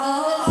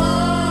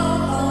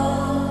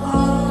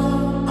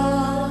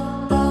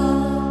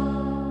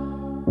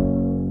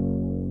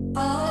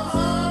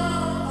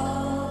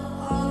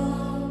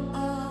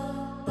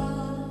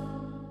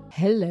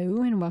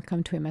Hello and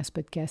welcome to MS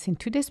Podcast. In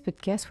today's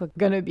podcast, we're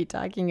going to be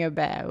talking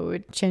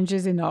about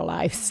changes in our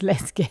lives.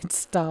 Let's get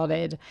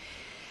started.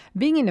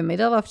 Being in the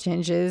middle of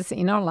changes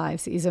in our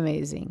lives is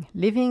amazing.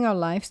 Living our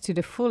lives to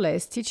the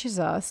fullest teaches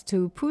us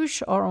to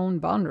push our own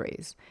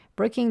boundaries,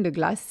 breaking the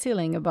glass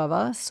ceiling above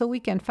us so we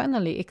can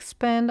finally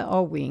expand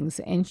our wings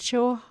and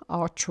show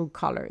our true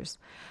colors.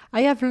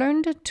 I have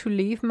learned to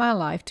live my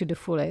life to the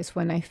fullest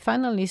when I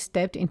finally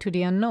stepped into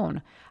the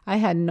unknown. I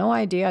had no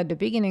idea at the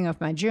beginning of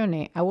my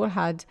journey I would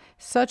have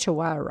such a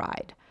wild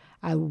ride.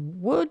 I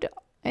would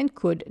and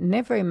could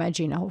never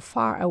imagine how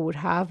far I would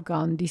have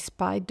gone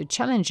despite the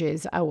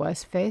challenges I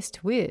was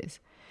faced with.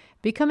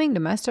 Becoming the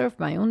master of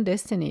my own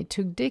destiny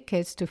took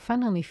decades to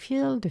finally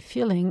feel the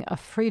feeling of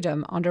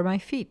freedom under my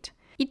feet.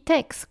 It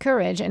takes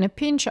courage and a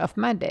pinch of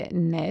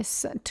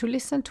madness to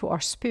listen to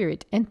our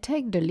spirit and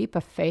take the leap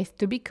of faith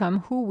to become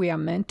who we are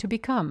meant to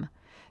become.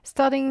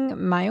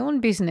 Starting my own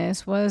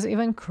business was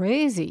even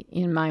crazy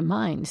in my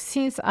mind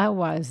since I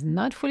was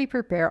not fully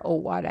prepared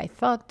or what I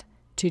thought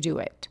to do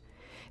it.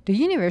 The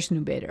universe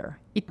knew better.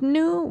 It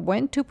knew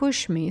when to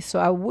push me so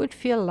I would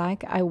feel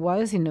like I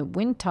was in a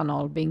wind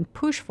tunnel being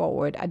pushed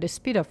forward at the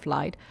speed of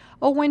light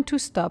or when to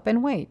stop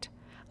and wait.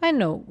 I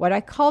know what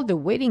I call the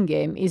waiting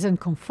game is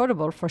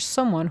uncomfortable for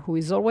someone who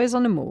is always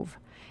on the move.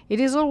 It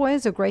is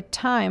always a great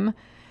time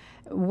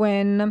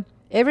when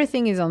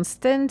everything is on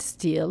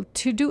standstill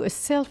to do a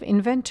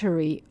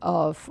self-inventory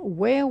of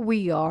where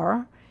we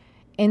are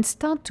and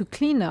start to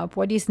clean up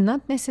what is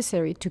not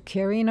necessary to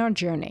carry in our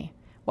journey.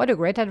 What a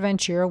great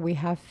adventure we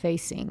have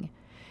facing.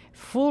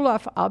 Full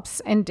of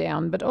ups and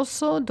downs, but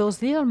also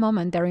those little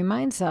moments that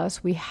reminds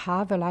us we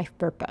have a life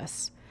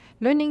purpose.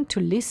 Learning to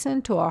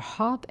listen to our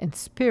heart and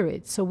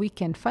spirit so we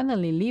can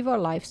finally live our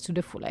lives to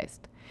the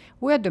fullest.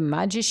 We are the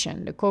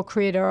magician, the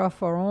co-creator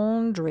of our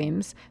own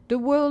dreams. The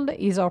world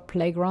is our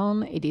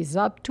playground. It is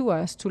up to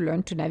us to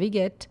learn to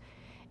navigate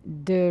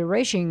the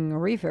raging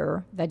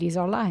river that is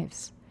our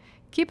lives.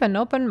 Keep an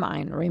open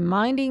mind,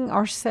 reminding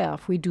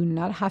ourselves we do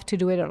not have to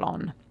do it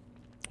alone.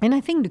 And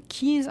I think the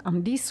keys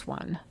on this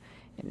one,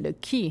 and the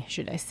key,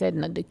 should I say,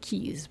 not the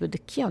keys, but the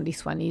key on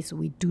this one is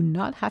we do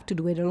not have to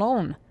do it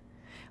alone.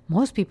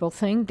 Most people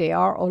think they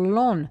are all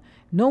alone.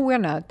 No, we're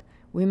not.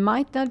 We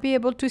might not be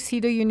able to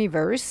see the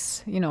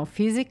universe,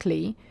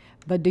 physically,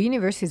 but the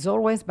universe is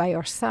always by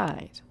our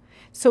side.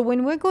 So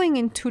when we're going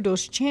into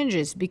those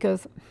changes,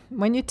 because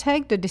when you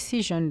take the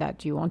decision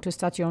that you want to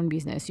start your own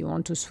business, you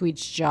want to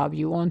switch job,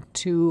 you want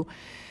to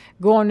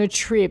go on a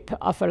trip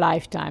of a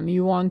lifetime,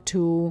 you want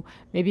to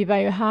maybe buy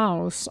a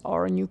house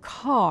or a new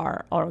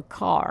car, or a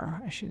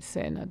car, I should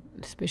say, not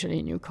especially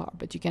a new car,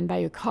 but you can buy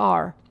a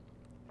car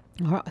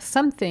or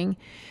something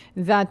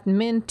that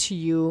meant to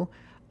you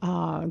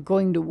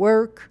going to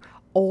work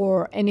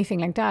or anything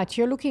like that.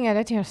 You're looking at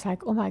it and it's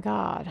like, oh my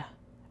God,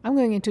 I'm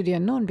going into the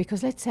unknown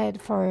because let's say,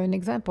 for an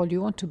example,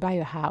 you want to buy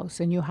a house,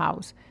 a new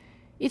house.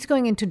 It's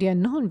going into the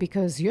unknown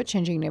because you're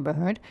changing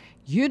neighborhood.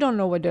 You don't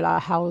know what the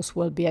house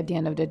will be at the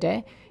end of the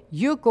day.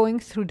 You're going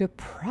through the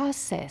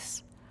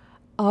process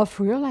of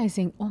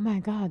realizing, oh my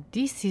God,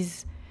 this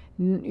is,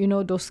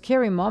 those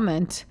scary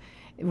moments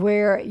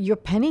where you're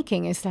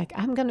panicking. It's like,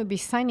 I'm going to be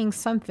signing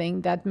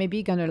something that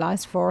maybe going to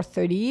last for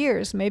 30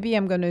 years. Maybe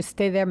I'm going to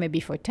stay there maybe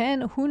for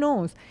 10, who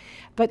knows?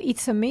 But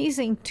it's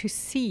amazing to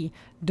see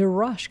the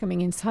rush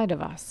coming inside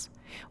of us.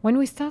 When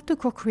we start to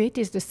co-create,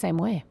 it's the same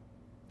way.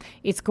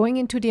 It's going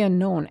into the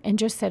unknown and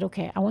just said,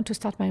 okay, I want to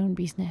start my own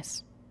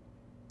business.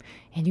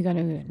 And you're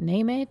going to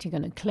name it, you're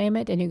going to claim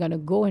it, and you're going to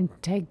go and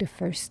take the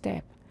first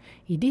step.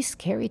 It is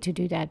scary to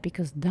do that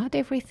because not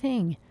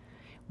everything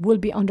will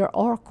be under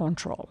our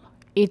control.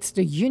 It's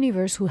the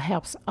universe who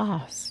helps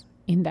us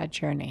in that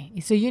journey.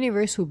 It's the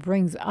universe who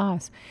brings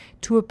us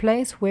to a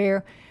place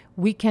where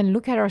we can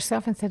look at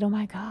ourselves and say, oh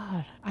my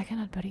God, I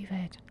cannot believe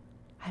it.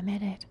 I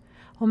made it.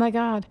 Oh my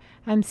God,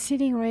 I'm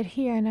sitting right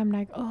here and I'm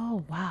like,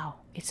 oh wow,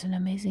 it's an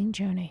amazing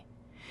journey.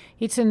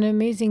 It's an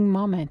amazing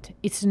moment.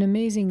 It's an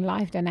amazing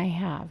life that I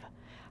have.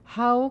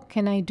 How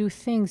can I do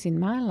things in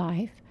my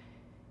life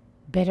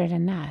better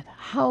than that?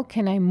 How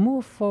can I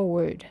move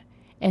forward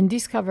and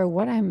discover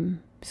what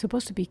I'm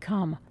supposed to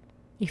become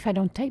if I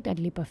don't take that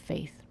leap of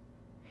faith?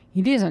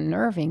 It is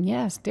unnerving,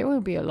 yes. There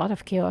will be a lot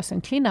of chaos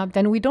and cleanup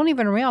that we don't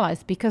even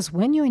realize because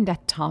when you're in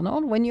that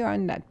tunnel, when you're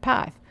on that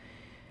path,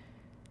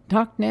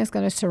 darkness is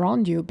going to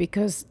surround you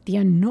because the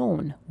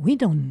unknown, we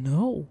don't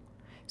know.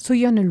 So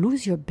you're going to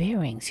lose your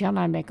bearings. You're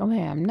not like, oh,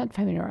 I'm not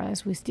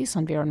familiarized with this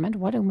environment.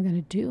 What am I going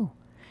to do?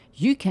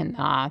 You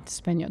cannot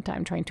spend your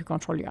time trying to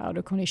control your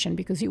outer condition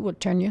because you will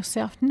turn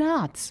yourself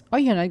nuts. Or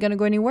you're not going to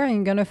go anywhere and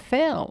you're going to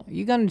fail.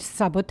 You're going to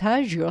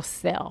sabotage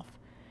yourself.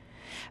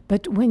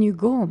 But when you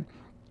go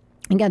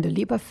and get the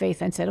leap of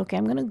faith and said, okay,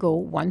 I'm going to go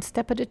one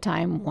step at a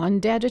time,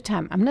 one day at a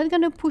time. I'm not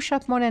going to push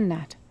up more than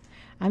that.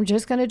 I'm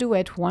just going to do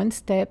it one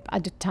step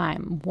at a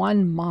time,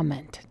 one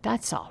moment.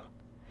 That's all.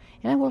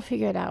 And I will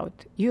figure it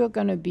out. You're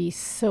going to be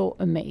so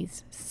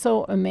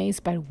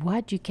amazed by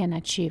what you can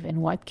achieve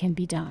and what can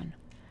be done.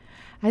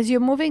 As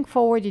you're moving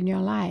forward in your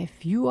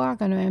life, you are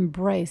going to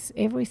embrace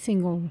every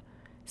single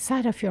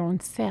side of your own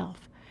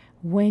self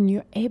when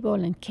you're able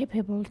and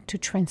capable to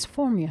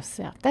transform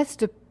yourself. That's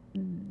the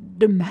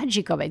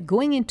magic of it.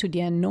 Going into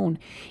the unknown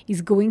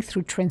is going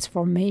through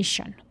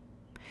transformation,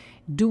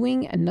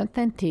 doing an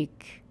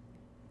authentic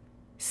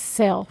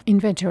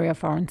self-inventory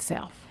of our own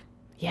self.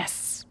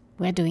 Yes,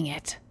 we're doing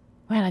it.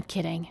 We're not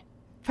kidding.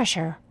 For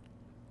sure.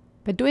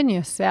 But do it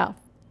yourself.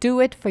 Do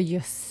it for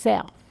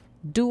yourself.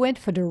 Do it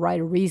for the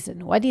right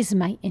reason. What is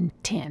my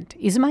intent?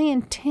 Is my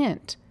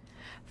intent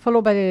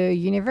followed by the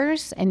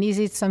universe? And is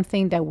it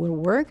something that will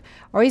work?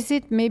 Or is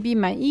it maybe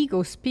my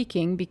ego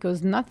speaking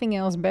because nothing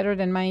else better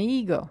than my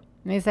ego?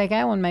 And it's like,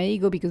 I want my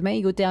ego because my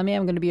ego tell me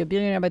I'm going to be a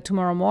billionaire by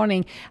tomorrow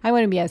morning. I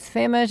want to be as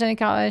famous as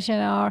Kardashian,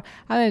 or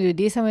I'm going to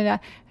do this, I'm going to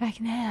that.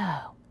 Like,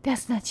 no,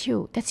 that's not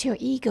you. That's your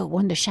ego,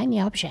 one of the shiny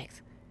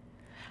objects.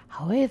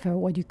 However,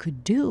 what you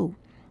could do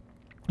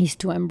is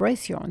to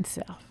embrace your own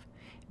self.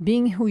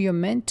 Being who you're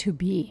meant to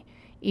be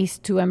is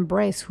to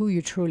embrace who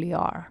you truly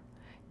are.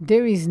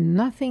 There is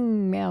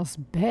nothing else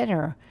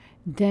better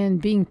than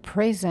being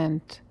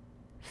present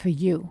for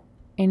you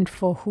and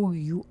for who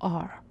you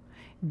are.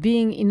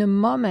 Being in a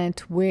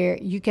moment where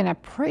you can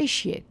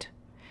appreciate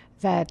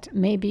that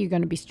maybe you're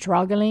going to be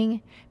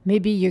struggling,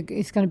 maybe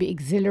it's going to be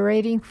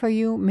exhilarating for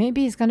you,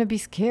 maybe it's going to be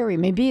scary,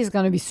 maybe it's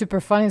going to be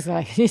super fun. It's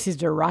like, this is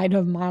the ride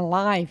of my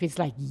life. It's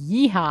like,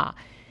 yeehaw.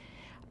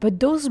 But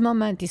those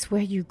moments is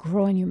where you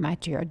grow and you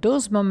mature.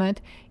 Those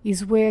moments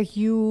is where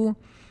you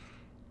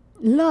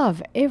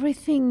love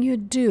everything you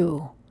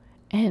do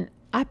and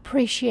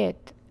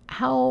appreciate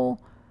how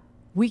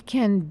we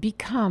can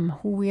become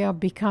who we are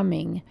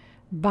becoming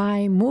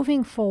by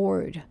moving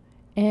forward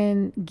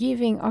and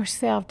giving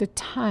ourselves the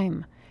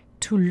time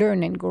to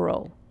learn and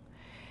grow.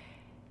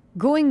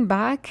 Going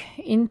back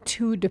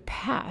into the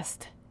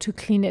past to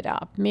clean it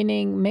up,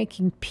 meaning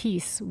making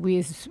peace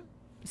with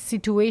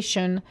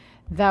situations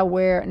that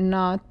were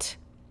not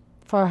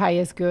for our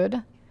highest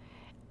good,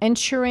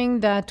 ensuring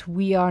that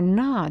we are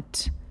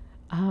not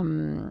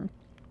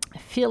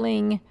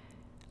feeling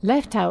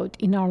left out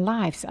in our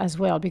lives as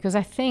well. Because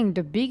I think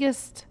the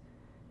biggest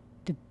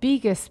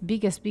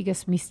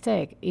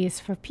mistake is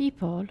for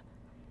people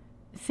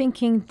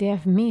thinking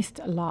they've missed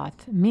a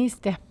lot,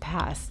 missed their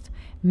past,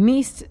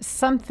 missed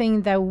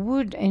something that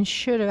would and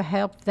should have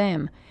helped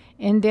them.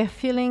 And they're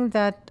feeling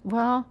that,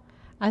 well,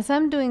 as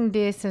I'm doing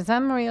this, as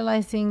I'm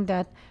realizing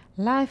that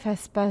life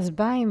has passed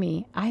by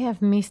me, I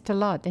have missed a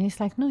lot. And it's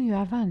like, no, you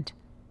haven't.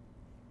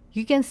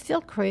 You can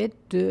still create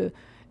the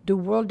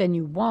world that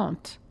you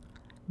want,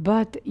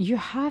 but you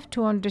have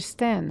to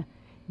understand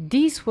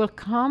this will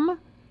come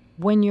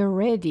when you're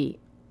ready.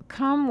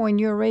 Come when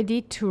you're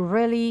ready to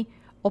really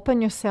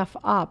open yourself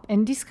up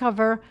and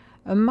discover,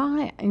 am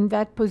I in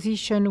that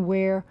position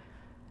where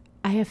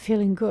I am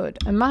feeling good?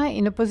 Am I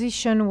in a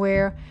position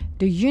where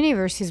the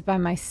universe is by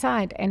my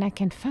side and I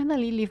can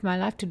finally live my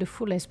life to the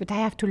fullest? But I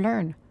have to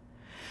learn.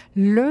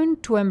 Learn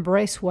to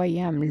embrace who I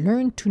am.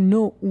 Learn to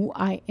know who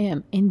I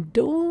am. And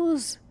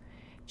those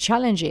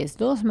challenges,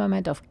 those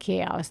moments of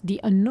chaos, the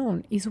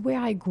unknown is where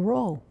I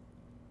grow.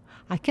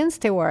 I can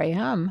stay where I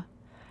am,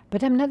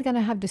 but I'm not going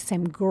to have the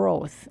same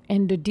growth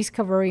and the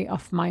discovery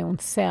of my own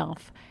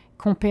self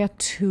compared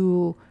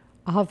to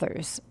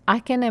others. I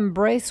can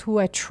embrace who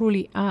I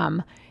truly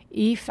am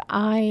if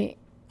I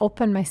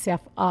open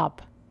myself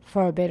up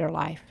for a better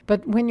life.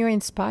 But when you're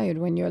inspired,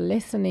 when you're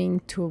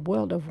listening to a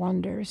world of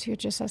wonders, you're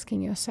just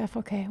asking yourself,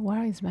 okay,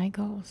 where is my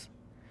goals?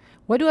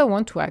 What do I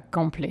want to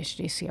accomplish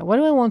this year? What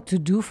do I want to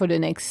do for the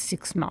next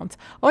 6 months?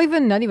 Or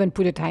even not even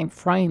put a time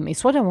frame.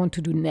 It's what I want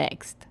to do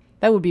next.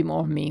 That would be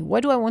more me.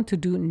 What do I want to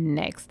do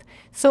next?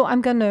 So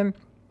I'm going to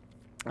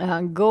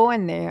go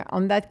in there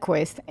on that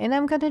quest, and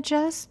I'm going to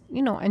just,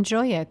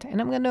 enjoy it.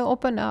 And I'm going to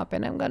open up,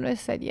 and I'm going to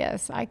say,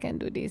 yes, I can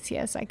do this.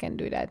 Yes, I can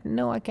do that.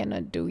 No, I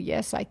cannot do.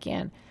 Yes, I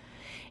can.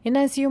 And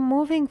as you're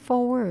moving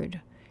forward,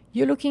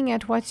 you're looking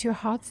at what's your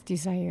heart's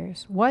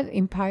desires. What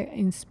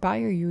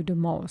inspire you the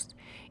most?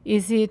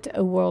 Is it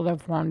a world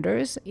of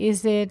wonders?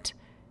 Is it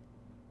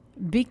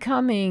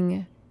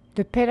becoming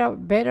the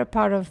better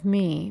part of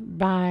me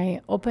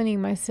by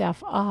opening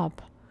myself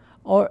up?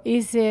 Or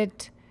is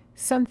it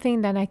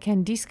something that I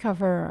can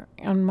discover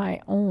on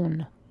my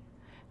own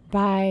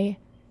by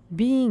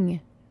being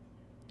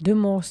the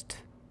most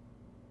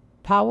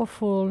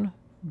powerful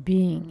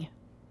being?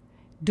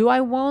 Do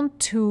I want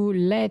to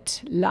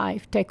let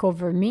life take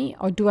over me,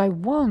 or do I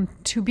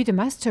want to be the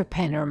master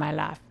planner of my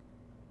life?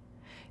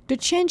 The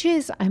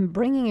changes I'm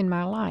bringing in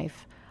my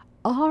life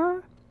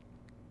are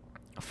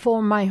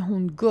for my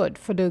own good,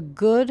 for the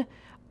good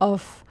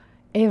of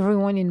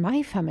everyone in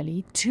my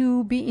family,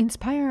 to be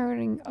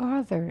inspiring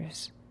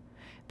others.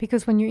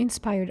 Because when you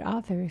inspire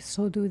others,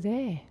 so do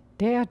they.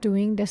 They are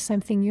doing the same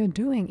thing you're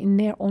doing in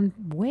their own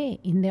way,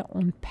 in their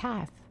own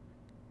path.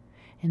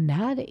 And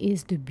that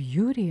is the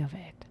beauty of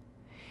it.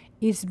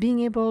 It's being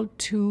able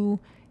to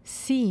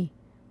see,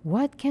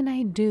 what can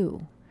I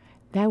do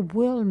that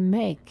will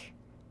make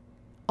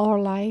our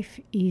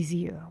life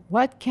easier?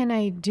 What can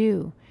I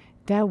do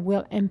that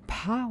will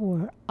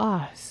empower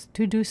us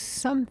to do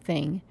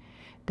something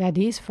that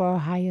is for our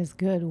highest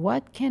good?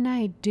 What can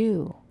I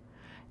do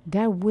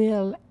that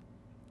will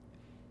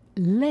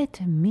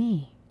let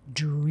me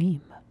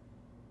dream.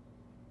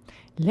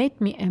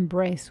 Let me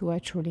embrace who I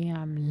truly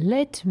am.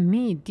 Let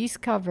me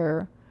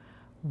discover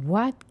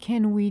what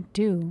can we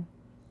do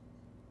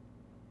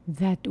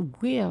that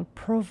will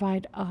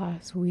provide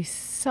us with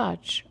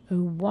such a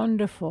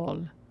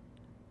wonderful,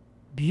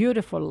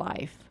 beautiful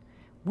life.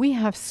 We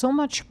have so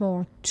much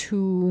more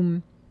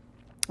to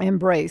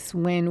embrace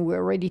when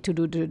we're ready to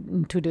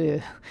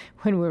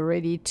when we're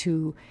ready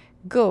to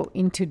go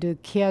into the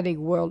chaotic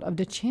world of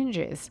the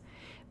changes.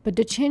 But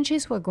the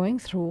changes we're going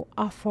through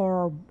are for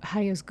our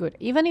highest good.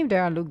 Even if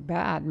they look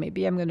bad,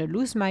 maybe I'm going to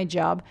lose my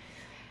job.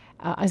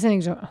 As an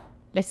example,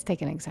 let's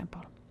take an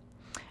example.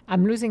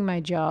 I'm losing my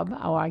job,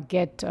 or I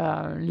get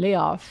laid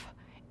off,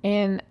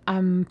 and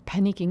I'm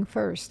panicking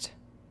first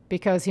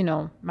because,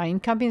 my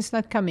income is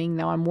not coming.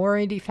 Now I'm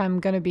worried if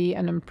I'm going to be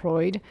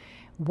unemployed,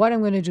 what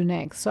I'm going to do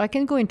next. So I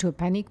can go into a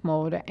panic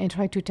mode and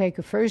try to take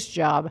a first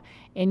job,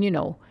 and,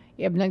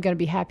 I'm not going to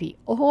be happy.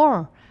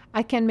 Or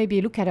I can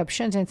maybe look at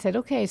options and say,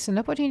 okay, it's an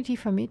opportunity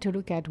for me to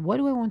look at what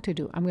do I want to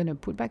do. I'm going to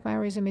put back my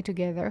resume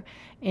together,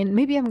 and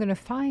maybe I'm going to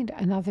find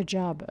another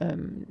job,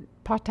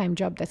 part-time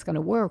job that's going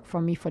to work for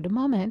me for the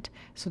moment,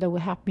 so that will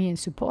help me and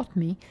support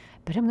me.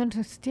 But I'm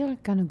still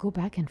going to go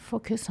back and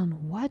focus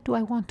on what do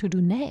I want to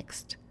do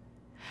next.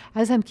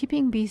 As I'm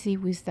keeping busy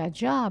with that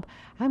job,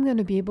 I'm going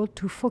to be able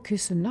to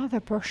focus another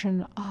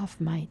portion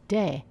of my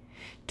day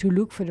to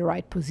look for the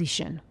right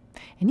position.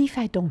 And if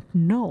I don't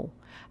know,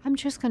 I'm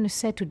just going to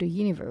say to the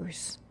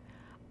universe,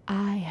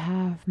 I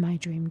have my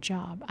dream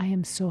job. I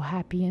am so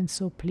happy and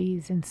so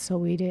pleased, and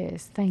so it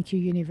is. Thank you,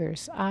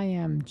 universe. I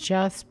am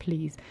just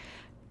pleased.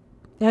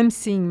 I'm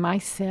seeing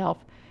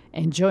myself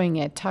enjoying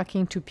it,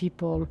 talking to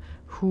people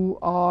who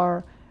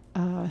are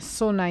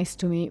so nice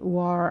to me, who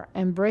are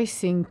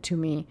embracing to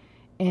me,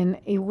 and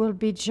it will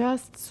be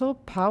just so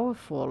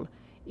powerful.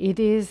 It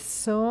is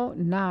so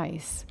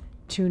nice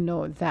to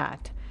know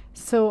that.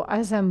 So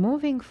as I'm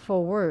moving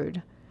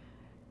forward,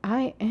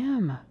 I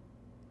am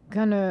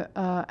gonna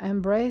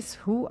embrace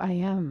who I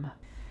am,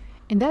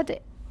 and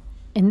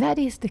that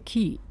is the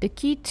key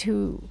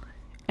to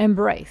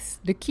embrace,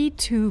 the key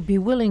to be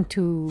willing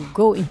to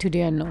go into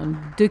the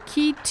unknown, the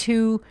key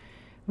to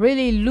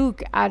really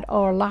look at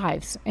our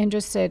lives and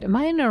just say, am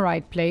I in the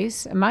right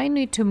place? Am I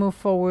need to move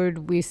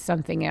forward with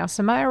something else?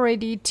 Am I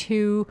ready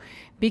to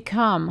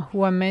become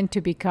who I'm meant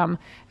to become?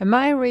 Am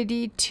I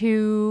ready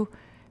to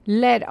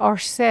let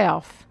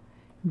ourselves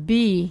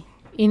be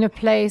in a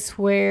place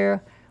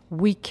where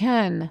we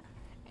can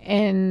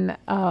and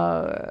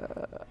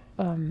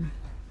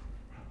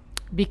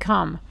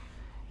become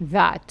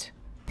that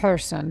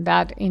person,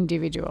 that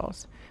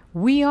individuals?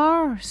 We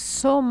are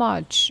so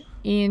much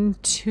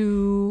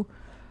into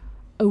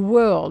a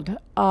world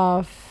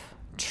of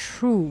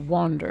true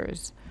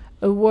wonders,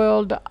 a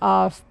world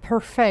of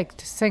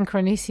perfect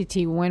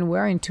synchronicity when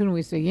we're in tune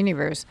with the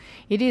universe.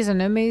 It is an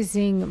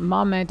amazing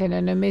moment and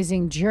an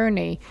amazing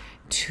journey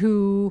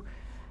to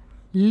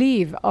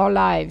live our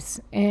lives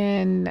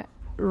and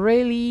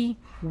really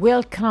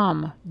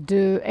welcome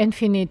the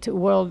infinite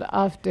world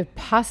of the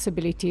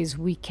possibilities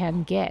we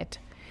can get.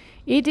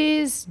 It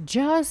is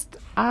just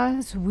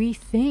as we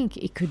think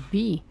it could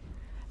be.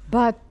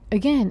 But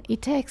again,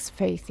 it takes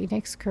faith, it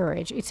takes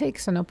courage, it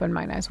takes an open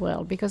mind as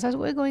well, because as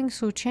we're going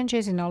through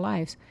changes in our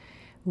lives,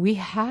 we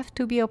have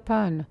to be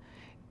open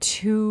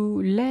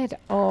to let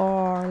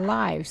our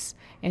lives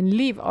and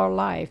live our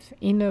life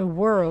in a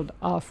world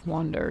of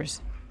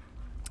wonders.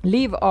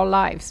 Live our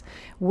lives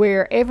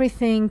where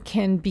everything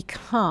can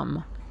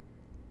become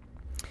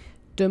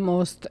the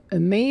most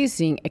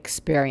amazing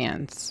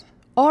experience.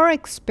 Our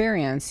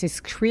experience is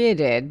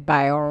created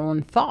by our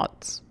own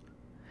thoughts.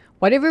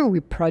 Whatever we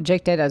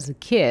projected as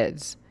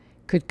kids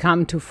could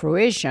come to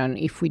fruition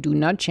if we do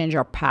not change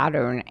our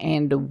pattern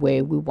and the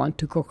way we want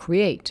to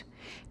co-create.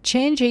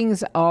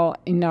 Changings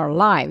in our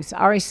lives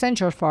are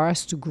essential for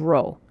us to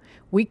grow.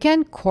 We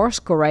can course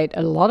correct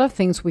a lot of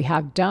things we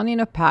have done in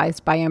the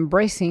past by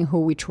embracing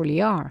who we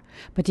truly are.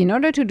 But in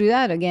order to do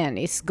that, again,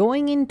 it's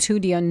going into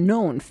the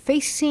unknown,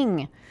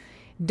 facing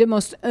the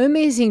most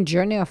amazing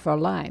journey of our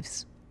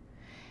lives.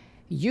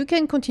 You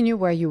can continue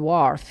where you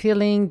are,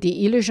 feeling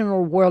the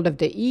illusional world of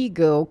the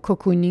ego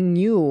cocooning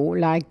you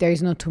like there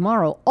is no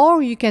tomorrow.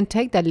 Or you can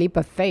take that leap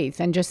of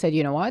faith and just say,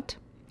 you know what?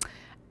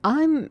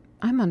 I'm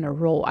on a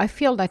roll. I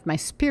feel that my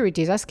spirit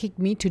is asking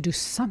me to do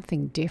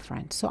something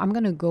different. So I'm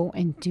going to go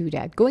and do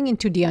that. Going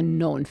into the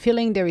unknown,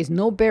 feeling there is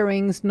no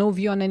bearings, no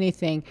view on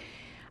anything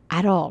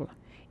at all.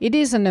 It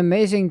is an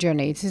amazing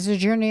journey. It is a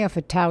journey of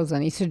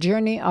 1,000. It's a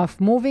journey of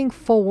moving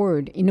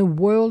forward in a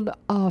world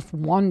of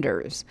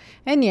wonders.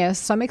 And yes,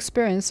 some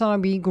experience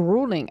can be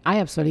grueling. I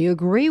absolutely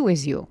agree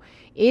with you.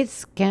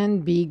 It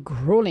can be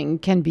grueling,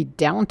 it can be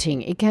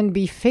daunting. It can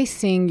be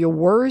facing your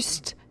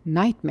worst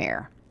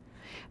nightmare.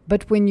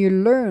 But when you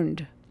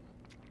learned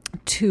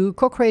to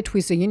co-create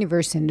with the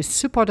universe and the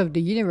support of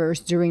the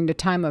universe during the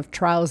time of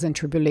trials and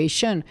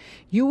tribulation,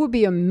 you will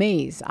be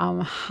amazed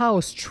on how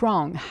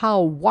strong, how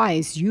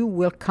wise you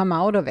will come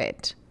out of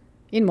it.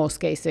 In most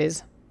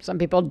cases, Some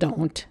people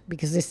don't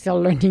because they're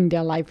still learning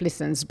their life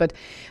lessons. But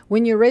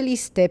when you really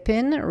step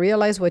in,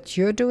 realize what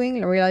you're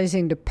doing,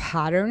 realizing the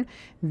pattern,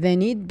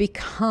 then it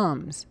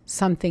becomes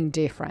something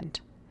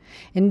different.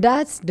 And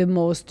that's the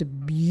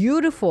most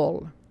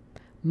beautiful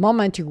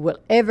moment you will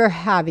ever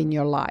have in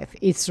your life.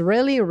 It's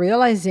really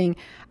realizing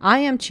I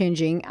am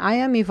changing, I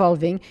am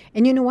evolving,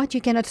 and you know what?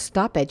 You cannot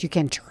stop it. You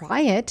can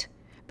try it,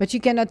 but you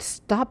cannot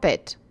stop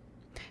it.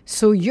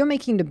 So you're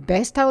making the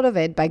best out of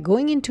it by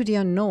going into the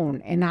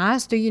unknown and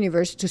ask the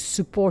universe to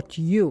support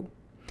you.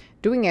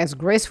 Doing as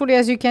gracefully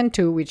as you can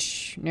too,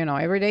 which,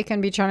 every day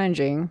can be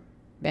challenging.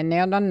 Been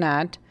there, done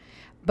that.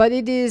 But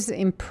it is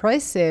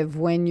impressive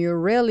when you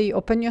really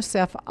open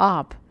yourself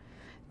up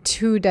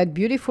to that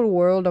beautiful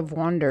world of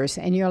wonders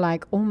and you're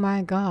like, oh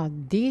my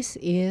God, this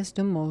is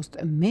the most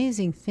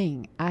amazing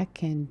thing I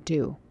can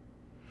do.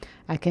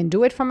 I can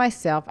do it for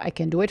myself. I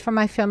can do it for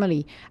my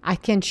family. I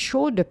can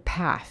show the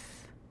path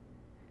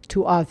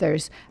to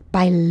others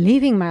by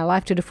living my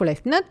life to the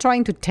fullest, not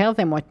trying to tell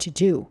them what to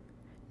do,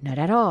 not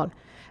at all,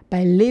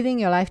 by living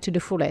your life to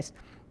the fullest.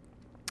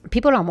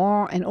 People are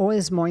more and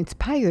always more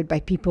inspired by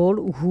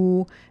people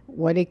who,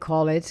 what they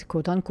call it,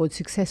 quote unquote,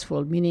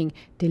 successful, meaning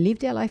they live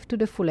their life to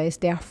the fullest.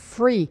 They are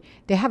free.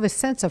 They have a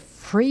sense of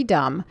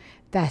freedom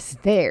that's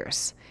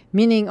theirs.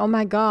 Meaning, oh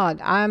my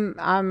God,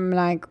 I'm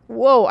like,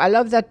 whoa, I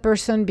love that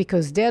person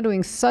because they're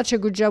doing such a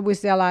good job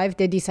with their life.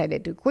 They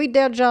decided to quit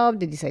their job.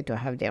 They decided to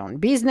have their own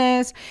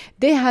business.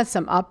 They had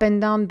some up and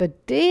down,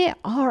 but they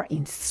are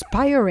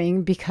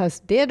inspiring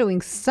because they're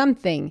doing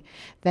something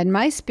that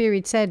my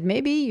spirit said,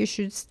 maybe you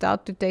should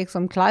start to take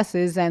some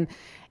classes and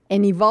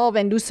evolve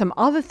and do some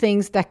other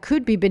things that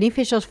could be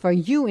beneficial for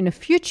you in the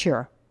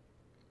future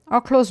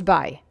or close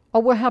by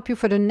or will help you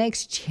for the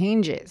next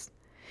changes.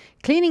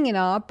 Cleaning it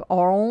up,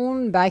 our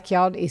own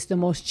backyard is the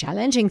most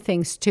challenging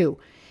things too.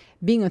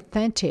 Being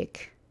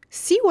authentic.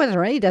 See what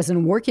really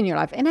doesn't work in your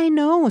life. And I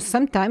know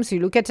sometimes you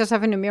look at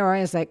yourself in the mirror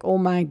and it's like, oh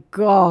my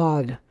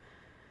God,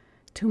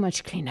 too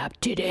much cleanup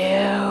to do.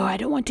 I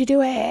don't want to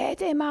do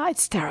it, Emma.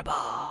 It's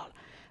terrible.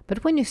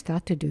 But when you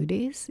start to do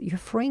this, you're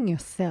freeing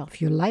yourself.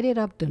 You lighted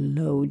up the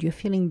load. You're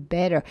feeling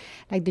better.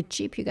 Like the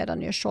chip you got on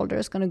your shoulder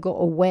is going to go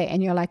away.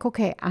 And you're like,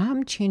 okay,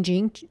 I'm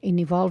changing and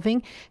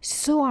evolving.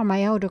 So are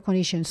my outer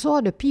conditions. So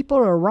are the people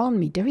around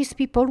me. There is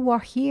people who are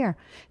here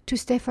to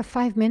stay for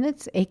 5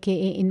 minutes,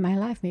 aka in my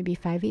life, maybe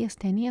 5 years,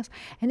 10 years.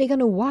 And they're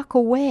going to walk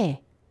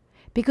away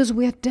because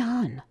we're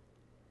done.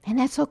 And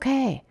that's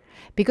okay.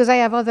 Because I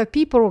have other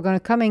people who are going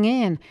to coming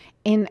in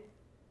and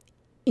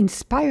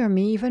inspire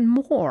me even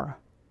more.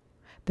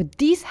 But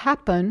these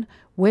happen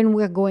when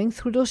we're going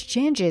through those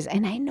changes.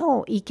 And I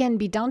know it can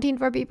be daunting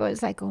for people.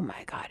 It's like, oh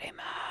my God,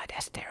 Emma,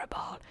 that's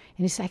terrible.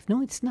 And it's like,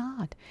 no, it's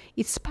not.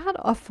 It's part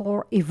of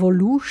our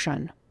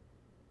evolution.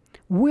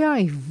 We are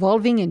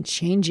evolving and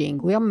changing.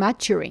 We are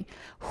maturing.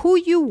 Who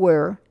you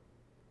were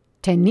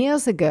 10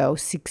 years ago,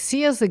 6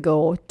 years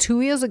ago,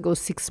 2 years ago,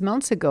 6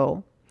 months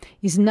ago,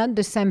 is not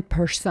the same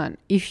person.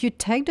 If you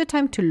take the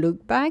time to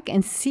look back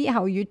and see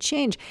how you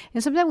change,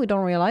 and sometimes we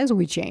don't realize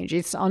we change.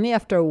 It's only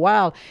after a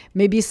while,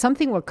 maybe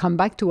something will come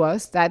back to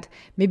us that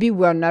maybe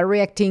we're not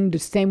reacting the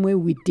same way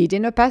we did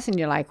in the past. And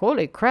you're like,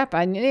 holy crap,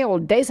 I know all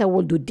days I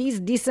will do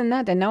this and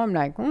that. And now I'm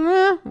like,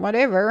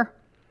 whatever.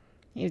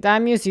 If that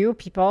amuses you,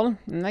 people,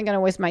 I'm not going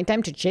to waste my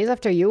time to chase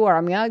after you, or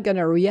I'm not going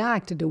to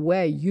react the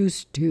way I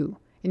used to.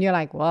 And you're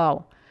like,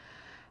 wow.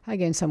 I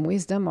gained some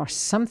wisdom or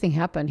something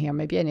happened here.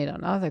 Maybe I need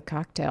another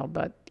cocktail,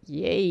 but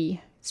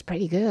yay, it's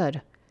pretty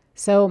good.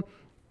 So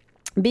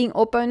being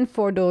open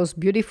for those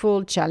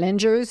beautiful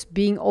challenges,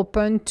 being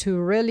open to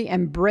really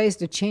embrace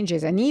the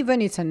changes. And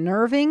even it's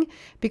unnerving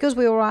because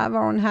we all have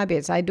our own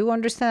habits. I do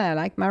understand.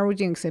 I like my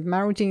routine, except my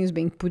routine is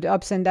being put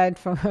upside down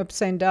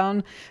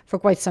for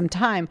quite some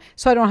time.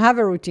 So I don't have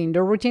a routine.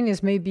 The routine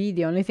is maybe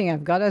the only thing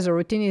I've got as a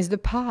routine is the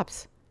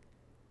pops.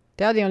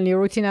 They're the only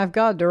routine I've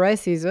got. The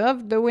rest is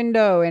off the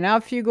window and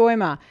off you go,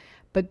 Emma.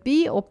 But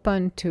be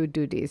open to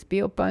do this.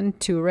 Be open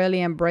to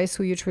really embrace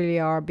who you truly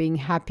are, being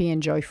happy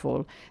and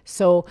joyful.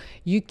 So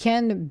you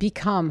can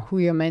become who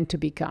you're meant to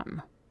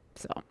become.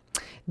 So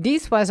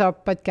this was our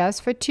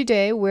podcast for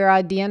today. We're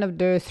at the end of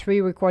the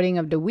 3 recording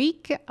of the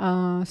week.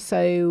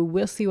 So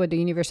we'll see what the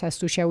universe has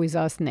to share with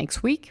us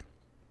next week.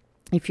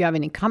 If you have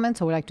any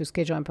comments or would like to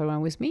schedule an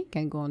appointment with me, you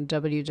can go on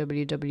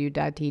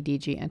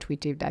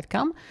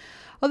www.edgintuitive.com.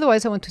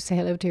 Otherwise, I want to say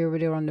hello to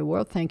everybody around the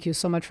world. Thank you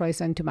so much for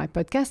listening to my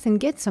podcast and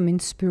get some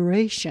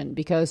inspiration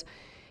because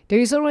there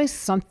is always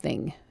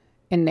something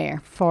in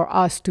there for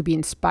us to be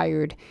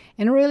inspired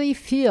and really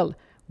feel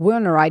we're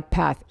on the right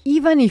path.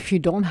 Even if you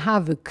don't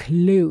have a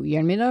clue, you're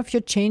in the middle of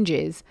your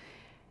changes,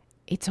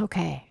 it's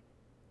okay.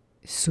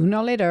 Sooner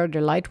or later, the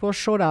light will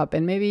show up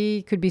and maybe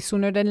it could be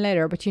sooner than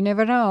later, but you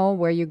never know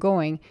where you're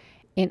going.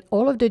 And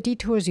all of the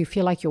detours you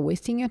feel like you're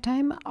wasting your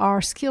time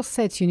are skill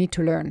sets you need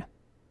to learn.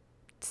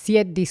 See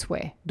it this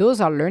way. Those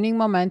are learning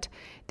moments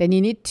that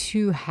you need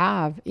to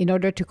have in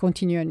order to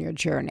continue on your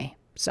journey.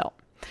 So,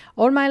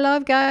 all my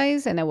love,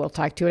 guys, and I will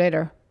talk to you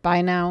later.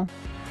 Bye now.